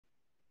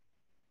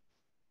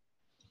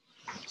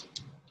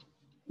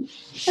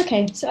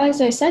Okay, so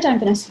as I said, I'm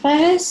Vanessa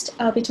Fairhurst.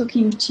 I'll be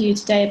talking to you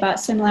today about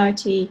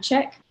Similarity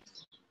Check.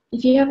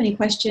 If you have any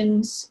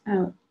questions,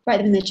 write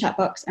them in the chat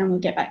box and we'll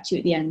get back to you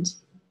at the end.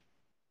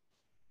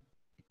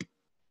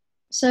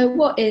 So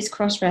what is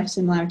Crossref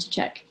Similarity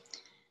Check?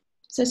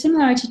 So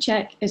Similarity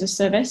Check is a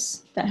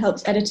service that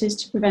helps editors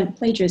to prevent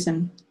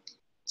plagiarism.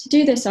 To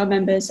do this, our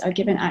members are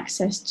given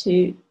access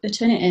to the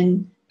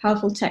Turnitin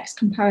powerful text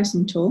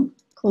comparison tool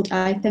called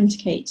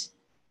iThenticate.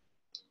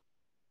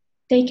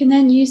 They can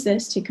then use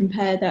this to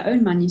compare their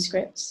own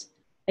manuscripts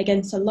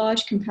against a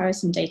large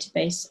comparison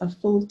database of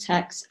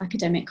full-text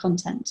academic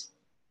content.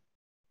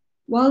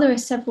 While there are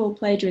several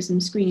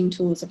plagiarism screening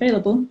tools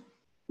available,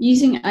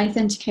 using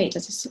iThenticate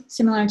as a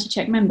Similarity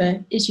Check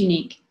member is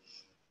unique,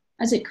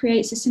 as it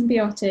creates a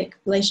symbiotic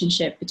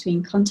relationship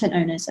between content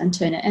owners and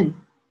Turnitin.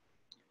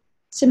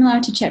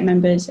 Similarity Check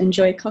members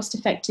enjoy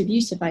cost-effective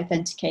use of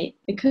iThenticate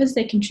because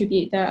they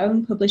contribute their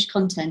own published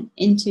content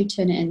into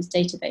Turnitin's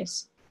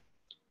database.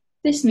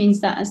 This means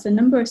that as the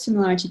number of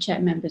Similarity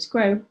Check members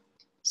grow,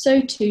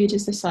 so too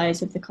does the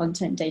size of the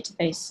content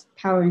database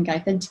powering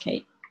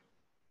iThenticate.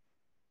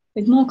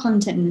 With more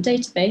content in the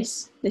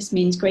database, this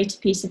means greater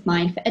peace of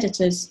mind for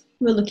editors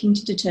who are looking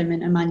to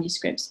determine a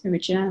manuscript's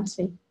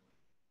originality.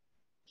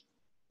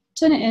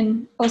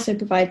 Turnitin also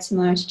provides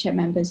Similarity Check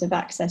members with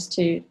access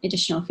to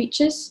additional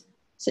features,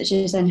 such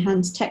as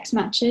enhanced text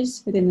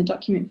matches within the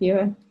document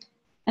viewer,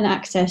 and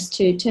access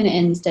to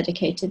Turnitin's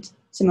dedicated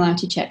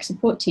Similarity Check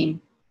support team.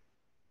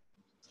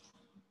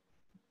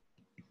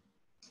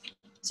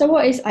 So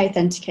what is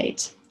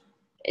iThenticate?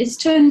 It's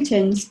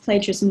Turnitin's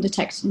plagiarism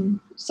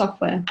detection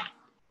software.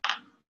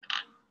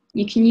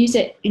 You can use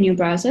it in your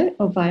browser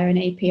or via an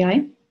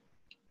API.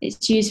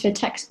 It's used for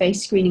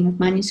text-based screening of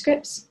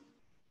manuscripts.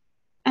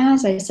 And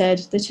as I said,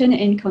 the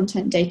Turnitin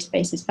content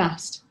database is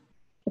vast.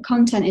 The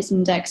content is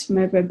indexed from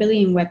over 1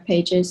 billion web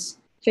pages,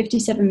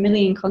 57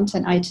 million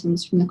content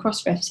items from the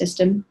Crossref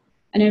system,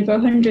 and over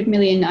 100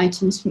 million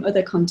items from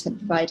other content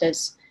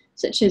providers,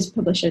 such as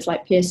publishers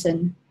like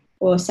Pearson,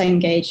 or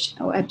Cengage,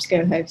 or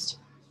EBSCOhost.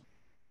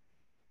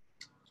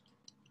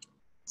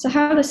 So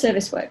how the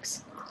service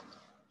works. If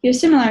you're a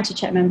Similarity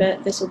Check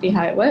member, this will be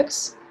how it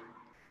works.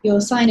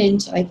 You'll sign in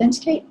to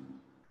iThenticate,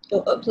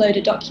 you'll upload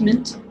a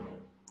document,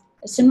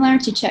 a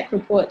Similarity Check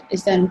report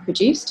is then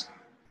produced.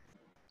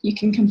 You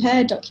can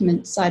compare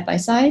documents side by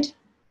side.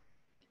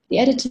 The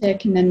editor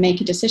can then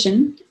make a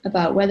decision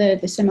about whether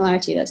the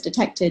similarity that's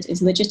detected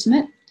is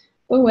legitimate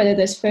or whether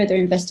there's further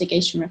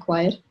investigation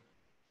required.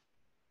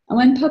 And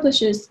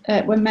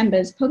when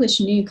members publish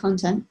new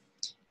content,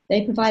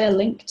 they provide a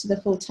link to the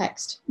full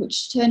text,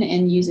 which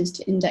Turnitin uses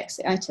to index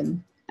the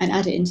item and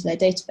add it into their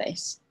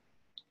database.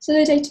 So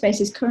the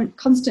database is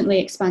constantly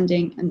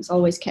expanding and it's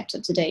always kept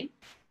up to date.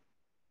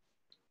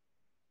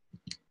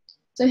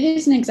 So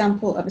here's an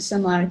example of a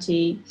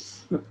similarity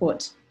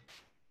report.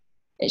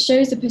 It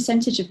shows the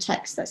percentage of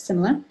text that's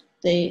similar,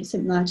 the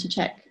Similarity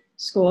Check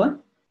score,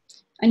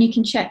 and you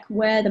can check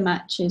where the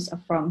matches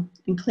are from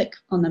and click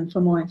on them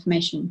for more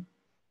information.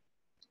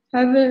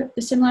 However,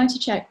 the Similarity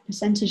Check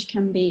percentage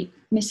can be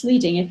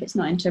misleading if it's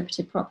not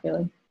interpreted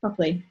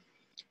properly.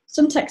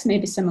 Some texts may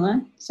be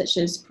similar, such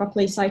as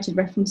properly cited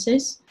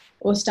references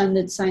or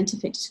standard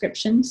scientific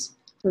descriptions.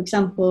 For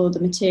example, the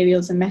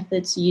materials and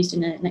methods used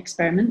in an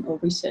experiment or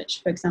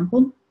research, for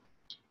example.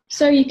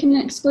 So you can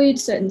exclude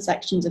certain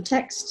sections of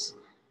text,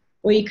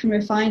 or you can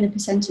refine the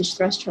percentage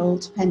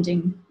threshold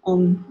depending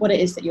on what it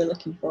is that you're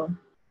looking for.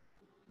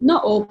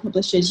 Not all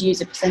publishers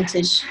use a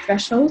percentage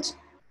threshold,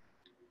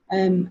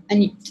 and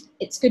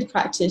it's good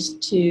practice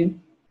to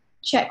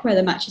check where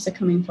the matches are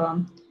coming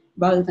from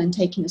rather than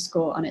taking the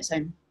score on its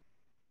own.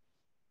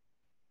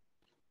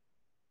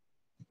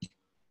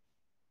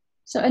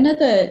 So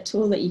another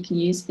tool that you can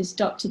use is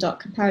doc-to-doc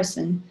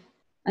comparison,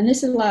 and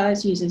this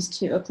allows users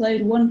to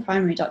upload one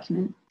primary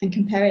document and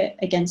compare it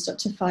against up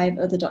to 5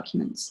 other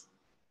documents.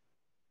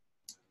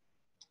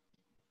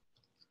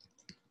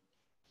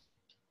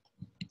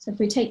 So if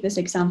we take this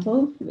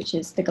example, which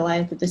is the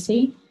Goliath of the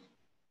Sea,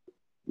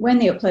 when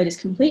the upload is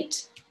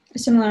complete, a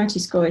similarity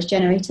score is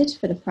generated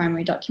for the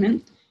primary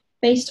document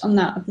based on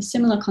that of the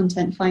similar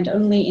content found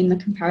only in the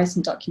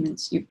comparison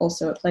documents you've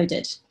also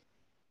uploaded.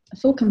 A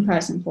full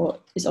comparison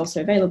report is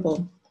also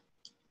available.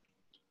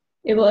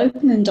 It will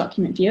open in the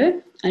document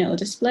viewer and it will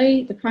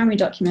display the primary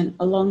document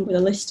along with a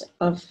list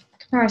of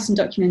comparison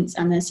documents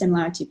and their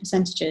similarity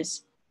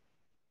percentages.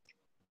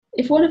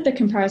 If one of the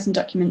comparison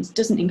documents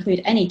doesn't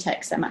include any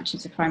text that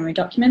matches the primary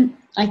document,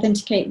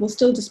 iThenticate will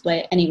still display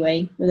it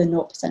anyway with a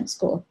 0%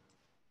 score,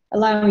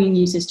 allowing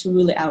users to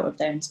rule it out of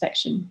their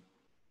inspection.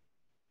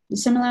 The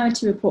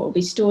similarity report will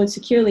be stored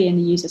securely in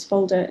the user's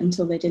folder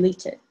until they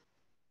delete it.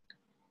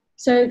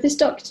 So this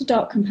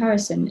doc-to-doc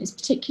comparison is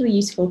particularly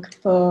useful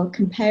for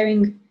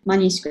comparing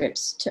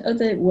manuscripts to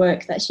other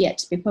work that's yet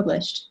to be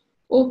published,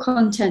 or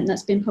content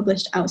that's been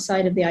published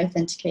outside of the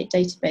iThenticate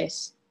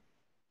database.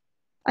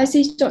 As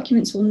these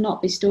documents will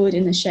not be stored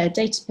in the shared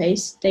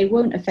database, they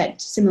won't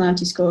affect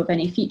similarity score of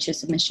any future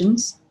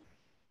submissions.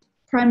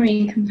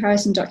 Primary and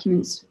comparison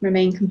documents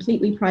remain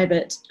completely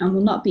private and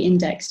will not be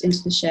indexed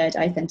into the shared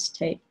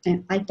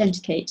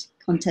iThenticate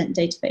content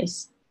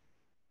database.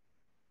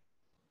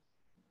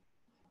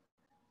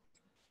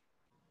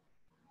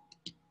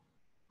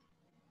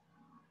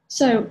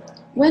 So,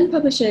 when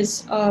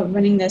publishers are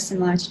running their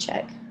similarity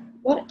check,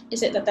 what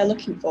is it that they're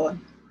looking for?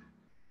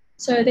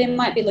 So they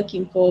might be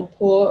looking for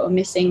poor or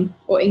missing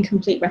or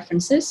incomplete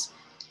references.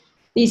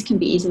 These can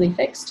be easily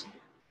fixed.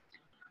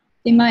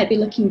 They might be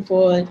looking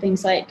for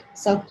things like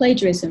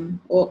self-plagiarism,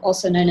 or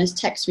also known as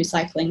text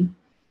recycling.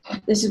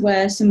 This is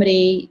where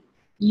somebody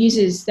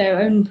uses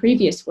their own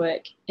previous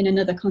work in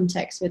another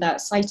context without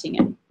citing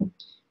it.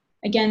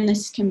 Again,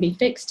 this can be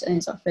fixed and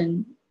is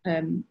often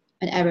an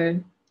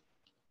error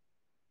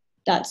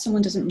that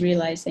someone doesn't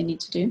realize they need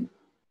to do.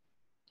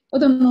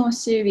 Other more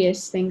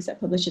serious things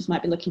that publishers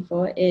might be looking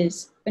for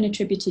is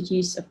unattributed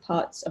use of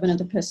parts of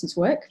another person's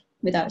work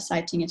without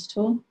citing it at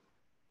all,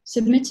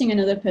 submitting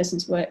another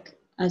person's work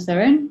as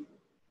their own,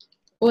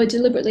 or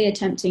deliberately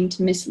attempting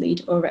to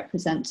mislead or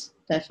represent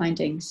their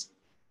findings.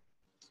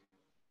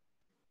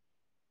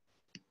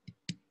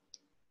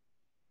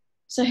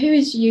 So who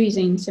is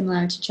using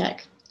Similarity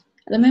Check?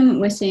 At the moment,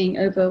 we're seeing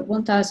over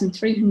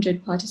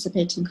 1,300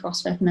 participating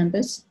Crossref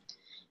members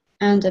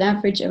and an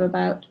average of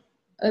about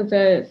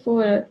over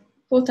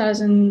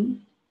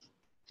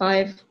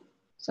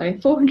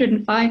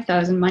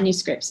 405,000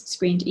 manuscripts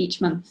screened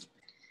each month.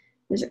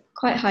 There's a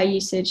quite high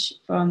usage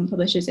from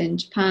publishers in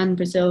Japan,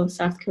 Brazil,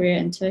 South Korea,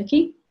 and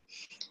Turkey.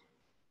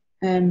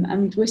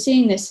 And we're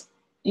seeing this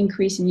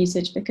increase in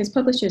usage because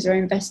publishers are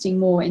investing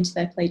more into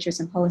their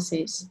plagiarism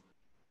policies.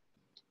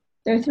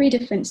 There are 3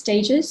 different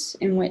stages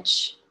in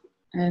which,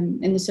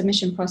 in the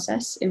submission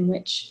process, in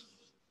which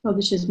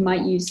publishers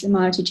might use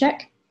Similarity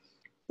Check.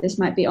 This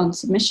might be on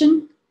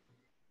submission,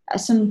 at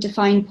some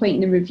defined point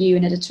in the review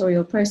and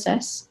editorial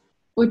process,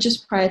 or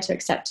just prior to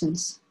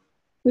acceptance.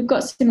 We've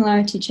got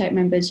Similarity Check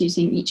members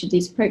using each of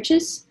these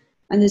approaches,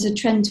 and there's a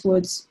trend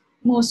towards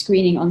more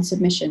screening on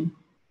submission.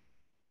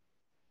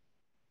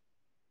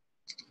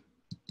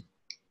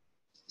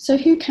 So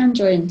who can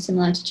join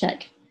Similarity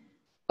Check?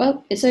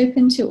 Well, it's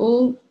open to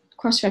all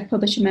Crossref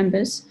publisher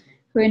members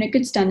who are in a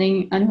good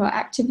standing and who are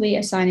actively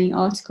assigning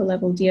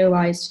article-level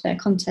DOIs to their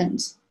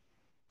content.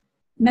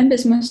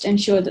 Members must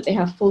ensure that they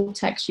have full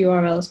text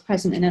URLs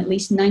present in at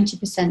least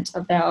 90%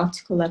 of their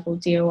article-level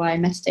DOI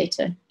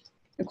metadata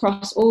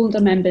across all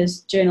the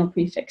members' journal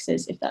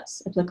prefixes, if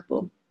that's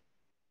applicable.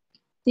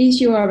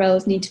 These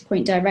URLs need to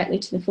point directly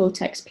to the full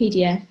text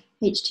PDF,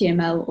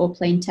 HTML, or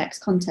plain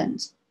text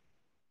content.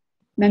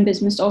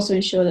 Members must also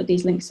ensure that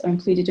these links are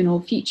included in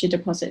all future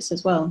deposits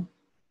as well.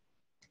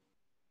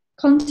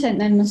 Content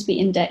then must be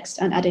indexed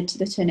and added to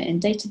the Turnitin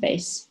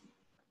database.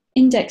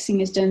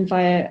 Indexing is done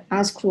via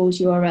as-crawled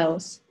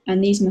URLs,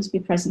 and these must be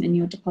present in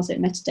your deposit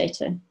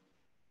metadata.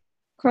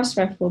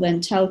 Crossref will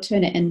then tell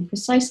Turnitin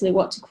precisely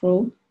what to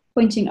crawl,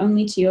 pointing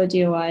only to your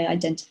DOI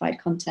identified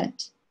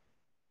content.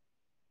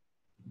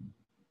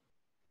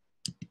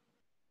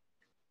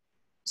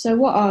 So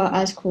what are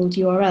as-crawled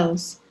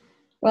URLs?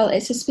 Well,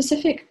 it's a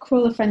specific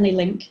crawler-friendly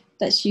link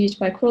that's used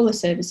by crawler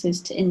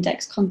services to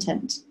index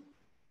content.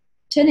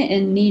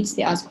 Turnitin needs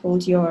the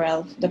as-crawled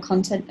URL for the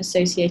content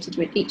associated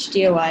with each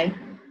DOI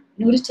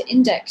in order to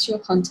index your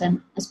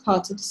content as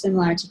part of the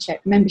Similarity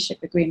Check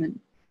membership agreement.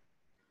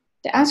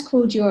 The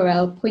as-crawled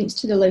URL points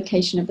to the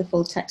location of the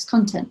full text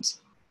content,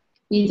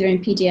 either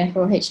in PDF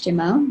or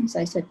HTML, as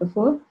I said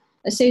before,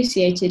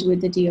 associated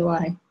with the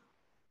DOI.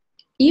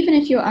 Even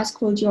if your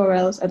as-crawled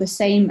URLs are the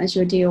same as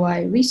your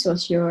DOI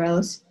resource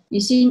URLs,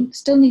 you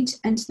still need to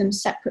enter them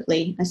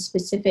separately as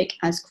specific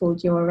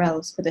as-crawled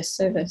URLs for this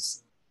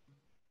service.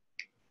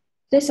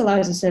 This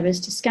allows the service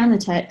to scan the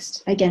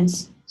text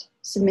against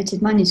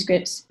submitted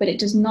manuscripts, but it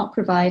does not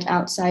provide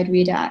outside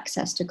reader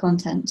access to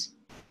content.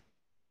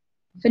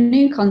 For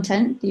new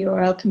content, the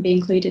URL can be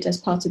included as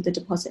part of the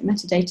deposit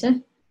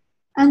metadata,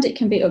 and it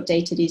can be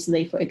updated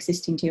easily for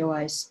existing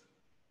DOIs.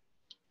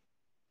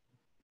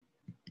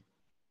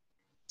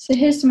 So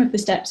here's some of the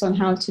steps on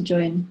how to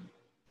join.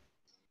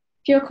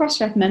 If you're a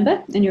Crossref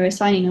member and you're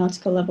assigning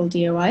article level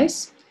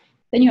DOIs,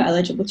 then you're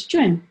eligible to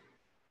join.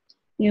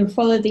 You'll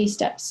follow these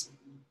steps.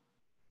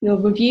 You'll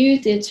review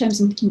the terms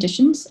and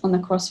conditions on the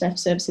Crossref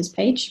services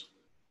page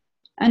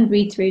and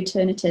read through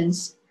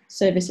Turnitin's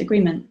service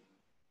agreement.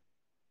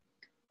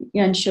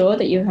 You ensure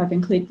that you have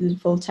included the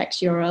full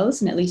text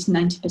URLs in at least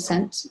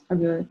 90%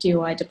 of your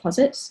DOI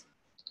deposits,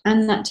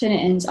 and that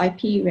Turnitin's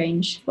IP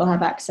range will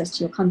have access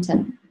to your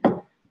content.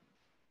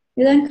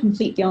 You then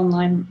complete the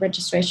online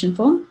registration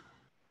form,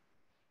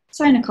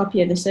 sign a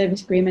copy of the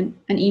service agreement,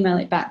 and email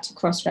it back to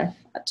Crossref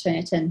at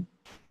Turnitin.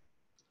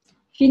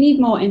 If you need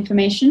more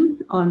information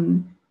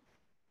on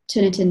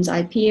Turnitin's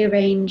IP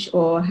range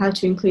or how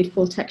to include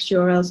full text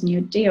URLs in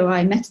your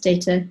DOI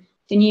metadata,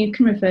 then you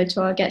can refer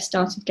to our Get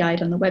Started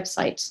guide on the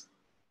website.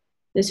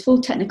 There's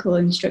full technical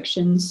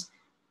instructions,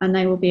 and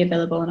they will be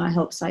available on our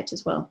help site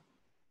as well.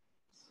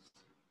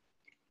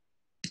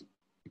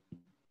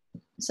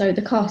 So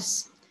the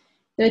costs.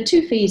 There are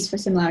 2 fees for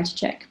Similarity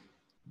Check.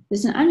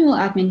 There's an annual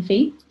admin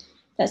fee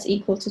that's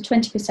equal to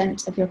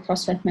 20% of your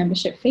Crossref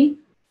membership fee.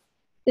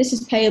 This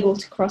is payable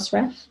to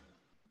Crossref.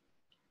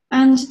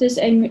 And there's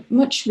a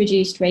much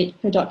reduced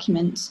rate per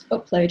document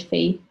upload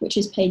fee, which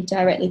is paid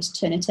directly to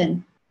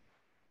Turnitin.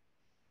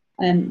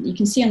 You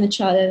can see on the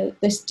chart that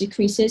this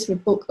decreases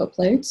with bulk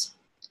uploads.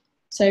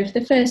 So for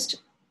the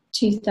first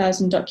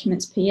 2,000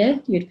 documents per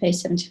year, you would pay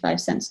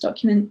 75 cents a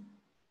document.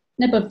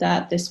 And above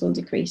that, this will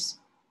decrease.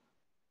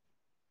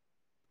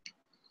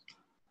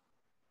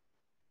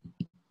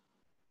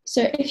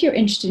 So if you're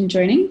interested in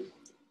joining,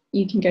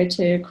 you can go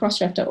to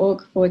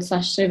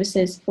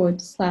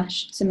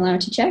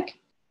crossref.org/services/similarity check,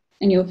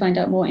 and you'll find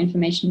out more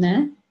information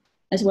there,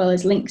 as well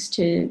as links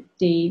to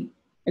the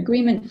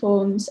agreement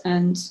forms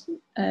and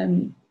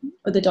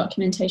other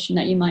documentation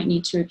that you might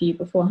need to review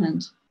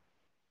beforehand.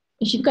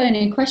 If you've got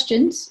any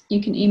questions,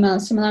 you can email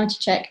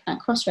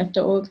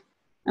similaritycheck@crossref.org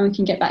and we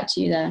can get back to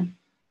you there.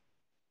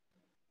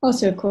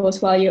 Also, of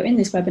course, while you're in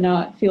this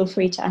webinar, feel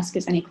free to ask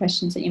us any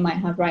questions that you might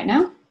have right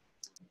now.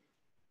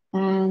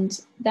 And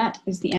that is the end.